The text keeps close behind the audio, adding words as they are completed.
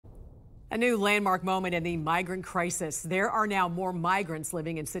A new landmark moment in the migrant crisis. There are now more migrants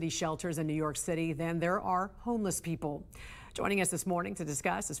living in city shelters in New York City than there are homeless people. Joining us this morning to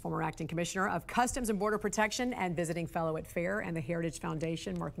discuss is former Acting Commissioner of Customs and Border Protection and visiting fellow at FAIR and the Heritage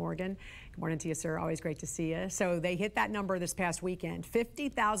Foundation, Mark Morgan. Good morning to you, sir. Always great to see you. So they hit that number this past weekend.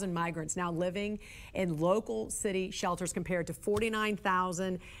 50,000 migrants now living in local city shelters compared to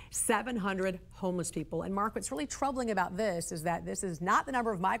 49,700 homeless people. And Mark, what's really troubling about this is that this is not the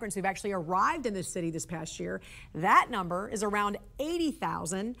number of migrants who've actually arrived in this city this past year. That number is around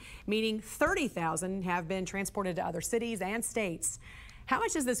 80,000, meaning 30,000 have been transported to other cities and states. How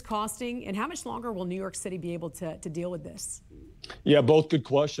much is this costing, and how much longer will New York City be able to deal with this? Yeah, both good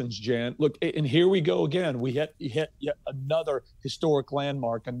questions, Jan. Look, and here we go again. We hit yet another historic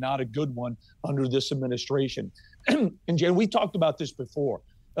landmark, and not a good one under this administration. And Jan, we talked about this before.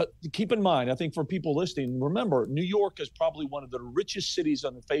 Keep in mind, I think for people listening, remember, New York is probably one of the richest cities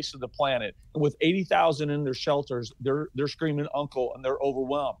on the face of the planet. And with 80,000 in their shelters, they're screaming uncle, and they're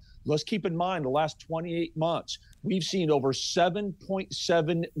overwhelmed. Let's keep in mind the last 28 months, we've seen over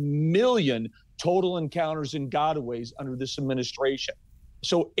 7.7 million total encounters and gotaways under this administration.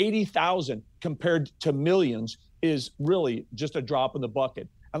 So 80,000 compared to millions is really just a drop in the bucket.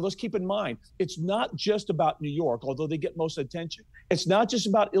 And let's keep in mind, it's not just about New York, although they get most attention. It's not just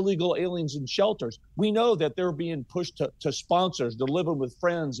about illegal aliens in shelters. We know that they're being pushed to sponsors. They're living with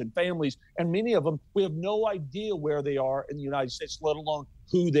friends and families. And many of them, we have no idea where they are in the United States, let alone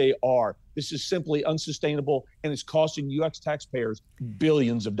who they are. This is simply unsustainable, and it's costing U.S. taxpayers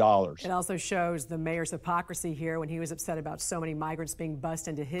billions of dollars. It also shows the mayor's hypocrisy here when he was upset about so many migrants being bussed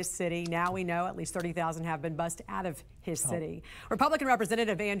into his city. Now we know at least 30,000 have been bussed out of his city. Republican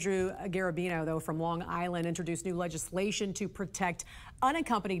Representative Andrew Garabino, though, from Long Island, introduced new legislation to protect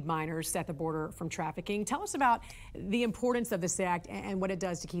unaccompanied minors at the border from trafficking. Tell us about the importance of this act and what it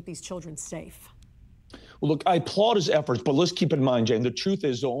does to keep these children safe. Well, look, I applaud his efforts, but let's keep in mind, Jane, the truth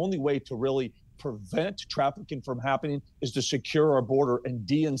is the only way to really prevent trafficking from happening is to secure our border and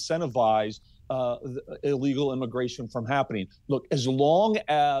de-incentivize illegal immigration from happening. Look, as long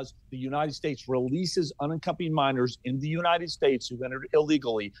as the United States releases unaccompanied minors in the United States who entered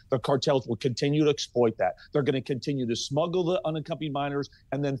illegally, the cartels will continue to exploit that. They're going to continue to smuggle the unaccompanied minors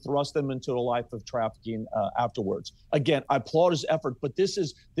and then thrust them into a life of trafficking afterwards. Again, I applaud his effort, but this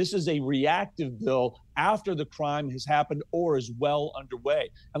is a reactive bill after the crime has happened or is well underway.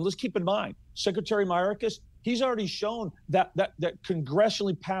 And let's keep in mind, Secretary Mayorkas, he's already shown that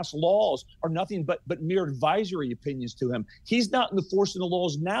congressionally passed laws are nothing but mere advisory opinions to him. He's not enforcing the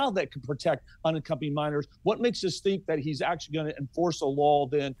laws now that can protect unaccompanied minors. What makes us think that he's actually going to enforce a law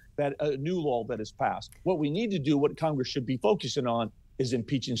then, that a new law that is passed? What we need to do, what Congress should be focusing on, is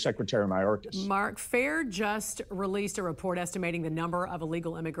impeaching Secretary Mayorkas. Mark, FAIR just released a report estimating the number of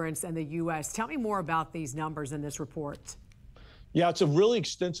illegal immigrants in the U.S. Tell me more about these numbers in this report. Yeah, it's a really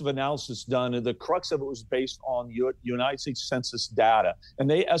extensive analysis done, and the crux of it was based on United States Census data. And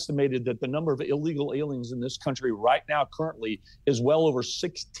they estimated that the number of illegal aliens in this country right now currently is well over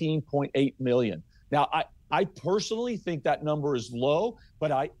 16.8 million. Now, I personally think that number is low,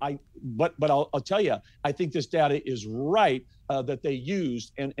 but I'll tell you, I think this data is right that they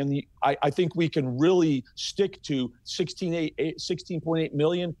used, and I think we can really stick to 16.8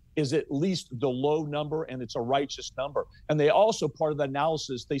 million is at least the low number, and it's a righteous number. And they also, part of the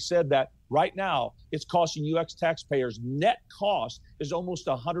analysis, they said that right now it's costing U.S. taxpayers, net cost is almost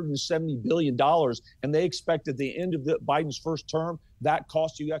 $170 billion, and they expect at the end of Biden's first term, that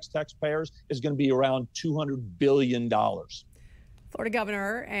cost to U.S. taxpayers is going to be around $200 billion. Florida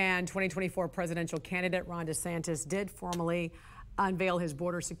Governor and 2024 presidential candidate Ron DeSantis did formally unveil his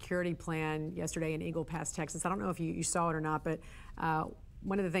border security plan yesterday in Eagle Pass, Texas. I don't know if you saw it or not, but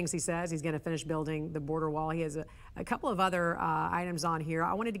one of the things he says, he's going to finish building the border wall. He has a couple of other items on here.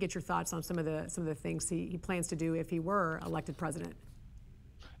 I wanted to get your thoughts on some of the things he plans to do if he were elected president.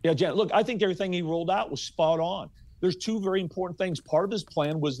 Yeah, Jen, look, I think everything he rolled out was spot on. There's two very important things. Part of his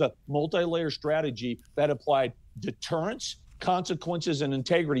plan was the multi-layer strategy that applied deterrence, consequences, and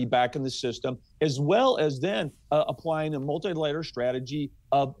integrity back in the system, as well as then applying a multi-layer strategy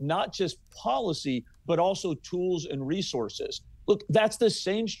of not just policy, but also tools and resources. Look, that's the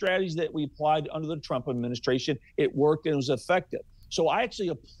same strategy that we applied under the Trump administration. It worked and it was effective. So I actually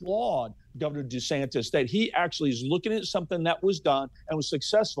applaud Governor DeSantis that he actually is looking at something that was done and was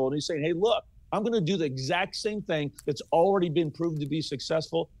successful. And he's saying, hey, look, I'm going to do the exact same thing that's already been proven to be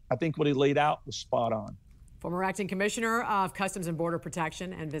successful. I think what he laid out was spot on. Former Acting Commissioner of Customs and Border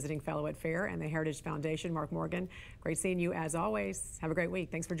Protection and visiting fellow at FAIR and the Heritage Foundation, Mark Morgan. Great seeing you as always. Have a great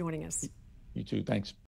week. Thanks for joining us. You too. Thanks.